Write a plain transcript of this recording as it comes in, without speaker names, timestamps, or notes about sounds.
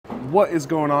What is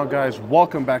going on, guys?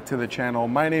 Welcome back to the channel.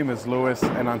 My name is Lewis,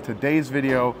 and on today's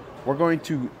video we're going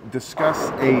to discuss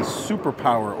a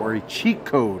superpower or a cheat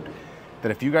code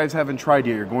that if you guys haven't tried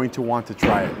yet, you're going to want to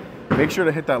try it. Make sure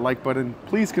to hit that like button.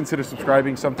 Please consider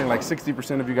subscribing. Something like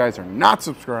 60% of you guys are not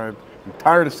subscribed. I'm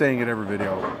tired of saying it every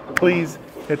video. Please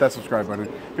hit that subscribe button.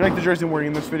 If you like the jersey I'm wearing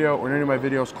in this video or any of my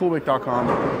videos, coolwick.com,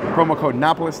 promo code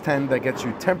Napoles10, that gets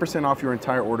you 10% off your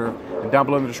entire order. And down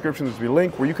below in the description there's a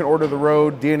link where you can order the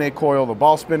Road, DNA coil, the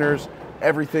ball spinners,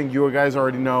 everything you guys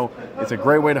already know. It's a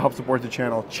great way to help support the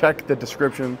channel. Check the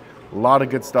description. A lot of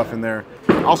good stuff in there.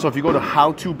 Also, if you go to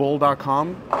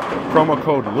howtobowl.com, promo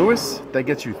code Lewis, that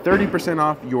gets you 30%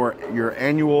 off your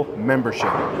annual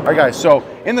membership. All right, guys, so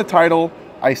in the title,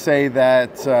 I say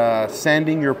that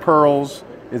sanding your pearls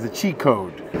is a cheat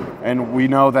code. And we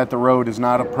know that the Road is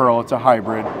not a pearl, it's a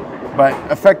hybrid. But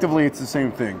effectively, it's the same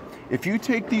thing. If you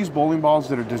take these bowling balls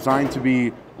that are designed to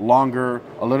be longer,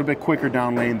 a little bit quicker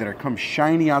down lane, that come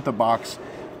shiny out the box,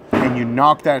 and you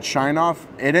knock that shine off,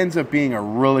 it ends up being a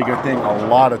really good thing a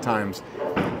lot of times.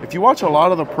 If you watch a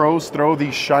lot of the pros throw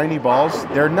these shiny balls,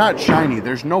 they're not shiny.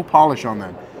 There's no polish on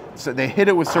them. So they hit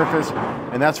it with surface,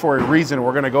 and that's for a reason.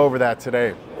 We're gonna go over that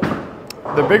today.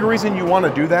 The big reason you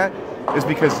wanna do that is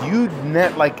because you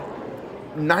net like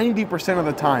 90% of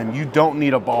the time, you don't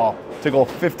need a ball to go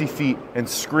 50 feet and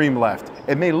scream left.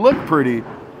 It may look pretty,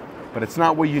 but it's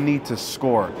not what you need to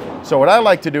score. So what I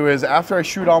like to do is after I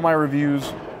shoot all my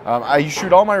reviews, I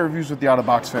shoot all my reviews with the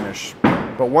out-of-box finish.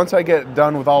 But once I get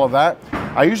done with all of that,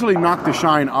 I usually knock the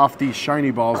shine off these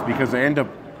shiny balls because they end up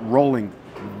rolling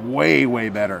way, way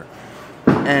better.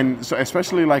 And so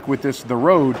especially like with the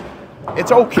Road,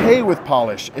 it's okay with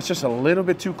polish. It's just a little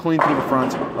bit too clean through the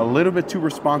front, a little bit too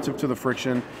responsive to the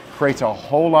friction, creates a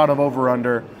whole lot of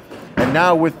over-under. And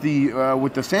now with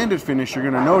the sanded finish, you're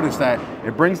gonna notice that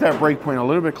it brings that break point a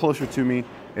little bit closer to me.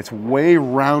 It's way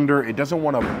rounder. It doesn't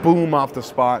want to boom off the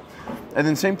spot. And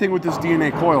then same thing with this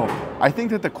DNA coil. I think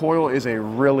that the coil is a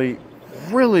really,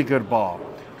 really good ball.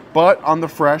 But on the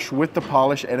fresh, with the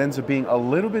polish, it ends up being a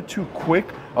little bit too quick,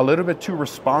 a little bit too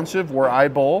responsive where I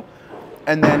bowl.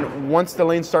 And then once the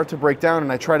lanes start to break down and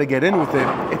I try to get in with it,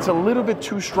 it's a little bit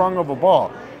too strong of a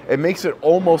ball. It makes it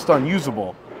almost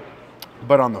unusable.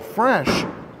 But on the fresh,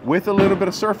 with a little bit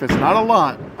of surface, not a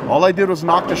lot, all I did was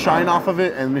knock the shine off of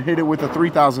it and hit it with a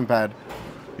 3000 pad.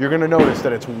 You're gonna notice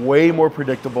that it's way more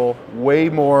predictable, way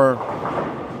more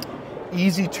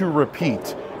easy to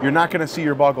repeat. You're not gonna see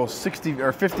your ball go 60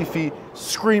 or 50 feet,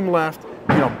 scream left,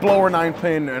 you know, blower 9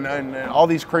 pin and all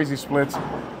these crazy splits.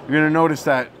 You're gonna notice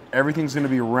that everything's gonna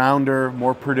be rounder,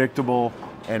 more predictable,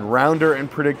 and rounder and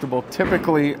predictable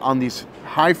typically on these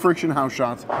high friction house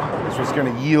shots is what's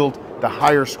gonna yield the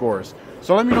higher scores.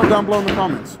 So let me know down below in the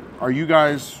comments. Are you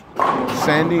guys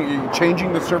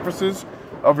changing the surfaces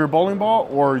of your bowling ball,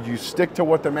 or you stick to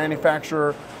what the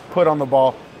manufacturer put on the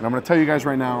ball? And I'm gonna tell you guys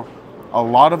right now, a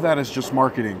lot of that is just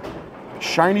marketing.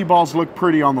 Shiny balls look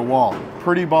pretty on the wall.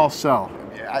 Pretty balls sell.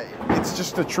 It's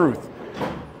just the truth.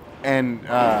 And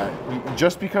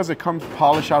just because it comes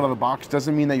polished out of the box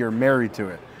doesn't mean that you're married to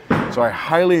it. So I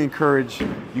highly encourage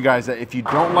you guys that if you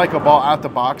don't like a ball out the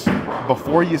box,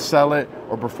 before you sell it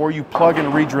or before you plug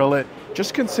and re-drill it,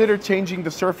 just consider changing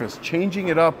the surface, changing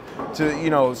it up to, you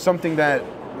know, something that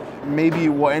maybe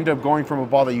will end up going from a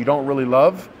ball that you don't really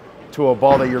love to a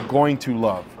ball that you're going to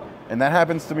love. And that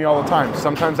happens to me all the time.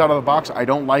 Sometimes out of the box, I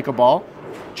don't like a ball,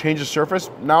 change the surface,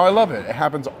 now I love it. It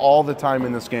happens all the time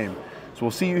in this game. So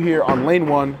we'll see you here on lane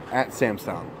 1 at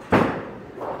Samstown.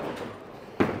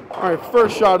 All right,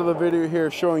 first shot of the video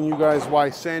here showing you guys why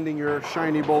sanding your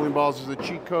shiny bowling balls is a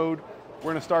cheat code.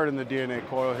 We're gonna start in the DNA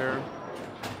coil here.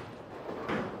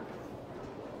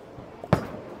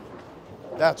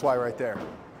 That's why right there.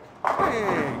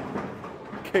 Bang!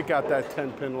 Kick out that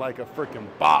 10 pin like a freaking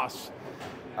boss.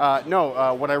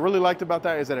 What I really liked about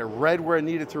that is that it read where it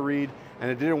needed to read,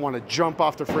 and it didn't want to jump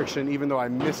off the friction even though I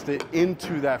missed it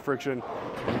into that friction.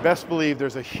 And best believe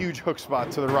there's a huge hook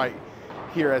spot to the right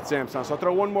here at Samstown. So I'll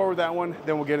throw one more with that one,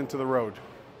 then we'll get into the Road.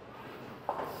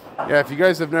 Yeah, if you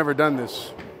guys have never done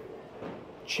this,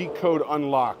 cheat code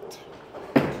unlocked.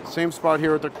 Same spot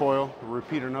here with the coil. We'll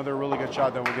repeat another really good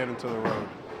shot, then we'll get into the Road.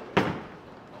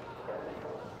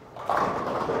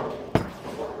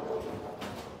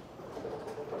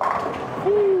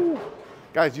 Woo.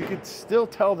 Guys, you can still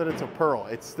tell that it's a pearl.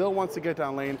 It still wants to get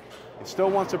down lane. It still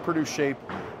wants to produce shape,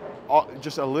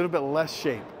 just a little bit less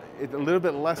shape. It's a little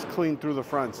bit less clean through the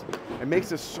fronts. It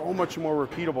makes it so much more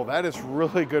repeatable. That is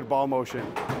really good ball motion.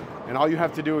 And all you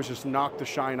have to do is just knock the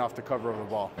shine off the cover of the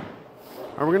ball.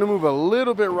 And we're gonna move a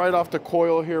little bit right off the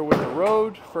coil here with the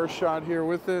Road. First shot here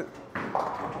with it.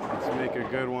 Let's make Make a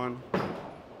good one.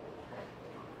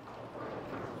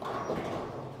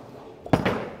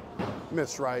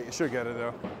 Missed right, you should get it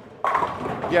though.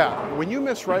 Yeah, when you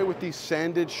miss right with these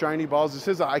sanded, shiny balls, this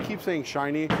is, I keep saying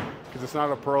shiny because it's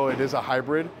not a pearl, it is a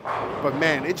hybrid. But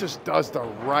man, it just does the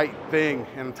right thing.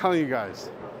 And I'm telling you guys,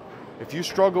 if you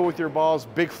struggle with your balls,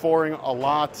 big fouring a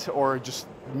lot, or just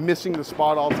missing the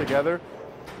spot altogether,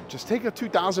 just take a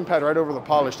 2000 pad right over the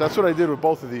polish. That's what I did with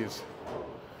both of these.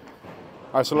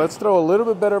 All right, so let's throw a little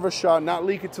bit better of a shot, not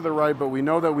leak it to the right, but we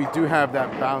know that we do have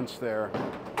that bounce there.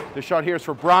 This shot here is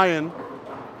for Brian.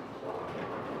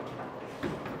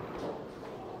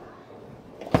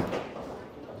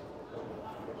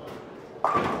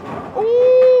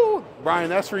 Ooh, Brian,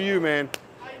 that's for you, man.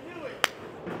 I knew it.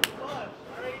 I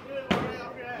already knew it right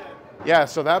off your head. Yeah,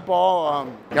 so that ball,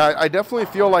 I definitely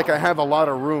feel like I have a lot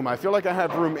of room. I feel like I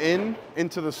have room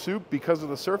into the soup because of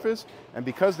the surface, and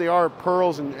because they are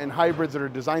pearls and hybrids that are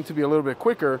designed to be a little bit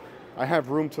quicker, I have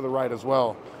room to the right as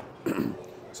well.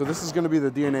 So this is going to be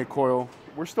the DNA coil.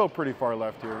 We're still pretty far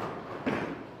left here.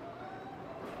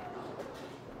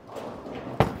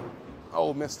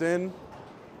 Oh, missed in.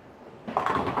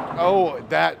 Oh,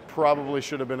 that probably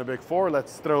should have been a big 4.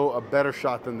 Let's throw a better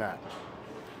shot than that.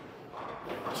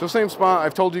 So same spot.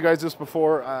 I've told you guys this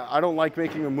before. I don't like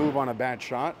making a move on a bad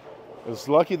shot. It's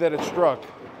lucky that it struck.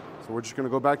 So we're just going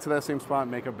to go back to that same spot,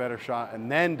 make a better shot,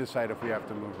 and then decide if we have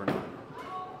to move or not.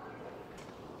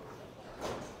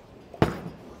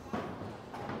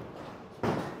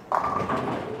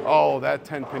 Oh, that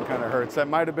 10 pin kind of hurts. That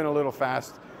might have been a little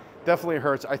fast. Definitely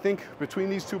hurts. I think between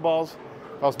these two balls,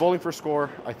 if I was bowling for score,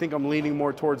 I think I'm leaning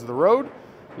more towards the road.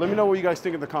 Let me know what you guys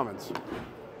think in the comments.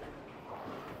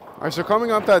 All right, so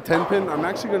coming off that 10 pin, I'm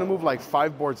actually gonna move like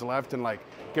 5 boards left and like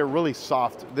get really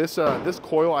soft. This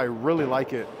coil, I really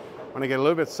like it. When I get a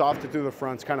little bit softer through the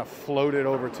fronts, kind of float it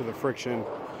over to the friction.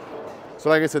 So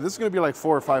like I said, this is gonna be like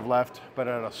 4 or 5 left, but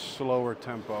at a slower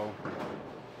tempo.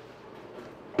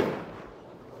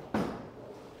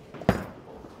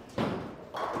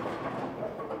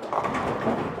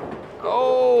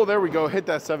 Oh, there we go, hit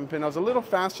that 7 pin. I was a little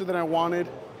faster than I wanted,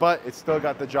 but it still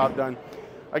got the job done.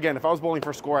 Again, if I was bowling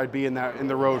for score, I'd be in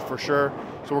the road for sure.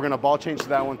 So we're gonna ball change to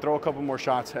that one, throw a couple more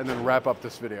shots, and then wrap up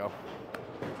this video.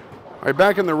 All right,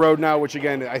 back in the road now, which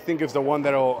again, I think is the one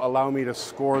that'll allow me to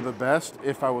score the best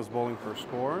if I was bowling for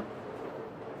score.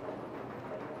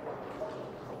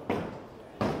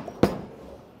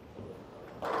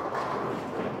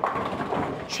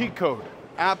 Cheat code,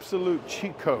 absolute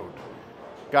cheat code.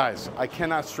 Guys, I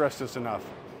cannot stress this enough.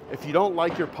 If you don't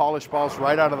like your polished balls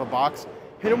right out of the box,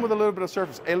 hit them with a little bit of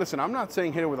surface. Hey, listen, I'm not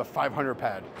saying hit it with a 500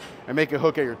 pad and make it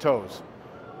hook at your toes.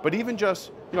 But even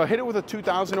just, hit it with a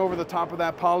 2000 over the top of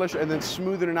that polish and then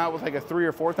smoothing it out with like a 3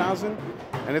 or 4000,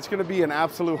 and it's gonna be an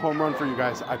absolute home run for you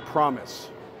guys, I promise.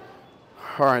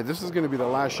 All right, this is gonna be the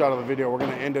last shot of the video. We're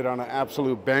gonna end it on an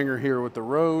absolute banger here with the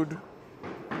road.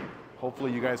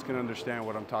 Hopefully you guys can understand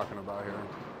what I'm talking about here.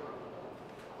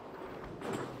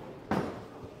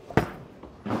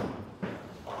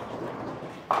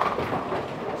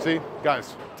 See,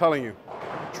 guys, I'm telling you,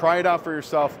 try it out for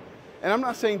yourself. And I'm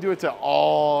not saying do it to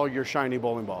all your shiny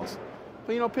bowling balls.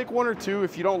 But pick 1 or 2.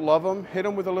 If you don't love them, hit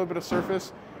them with a little bit of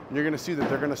surface, and you're gonna see that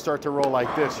they're gonna start to roll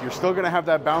like this. You're still gonna have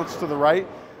that bounce to the right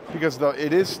because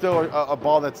it is still a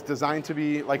ball that's designed to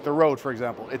be like the road, for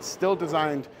example. It's still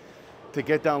designed to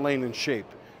get down lane in shape.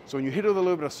 So when you hit it with a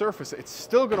little bit of surface, it's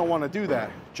still gonna wanna do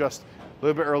that, just a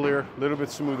little bit earlier, a little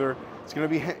bit smoother. It's gonna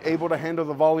be able to handle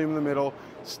the volume in the middle,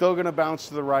 still gonna bounce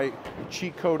to the right,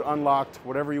 cheat code unlocked,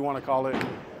 whatever you wanna call it.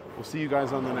 We'll see you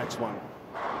guys on the next one.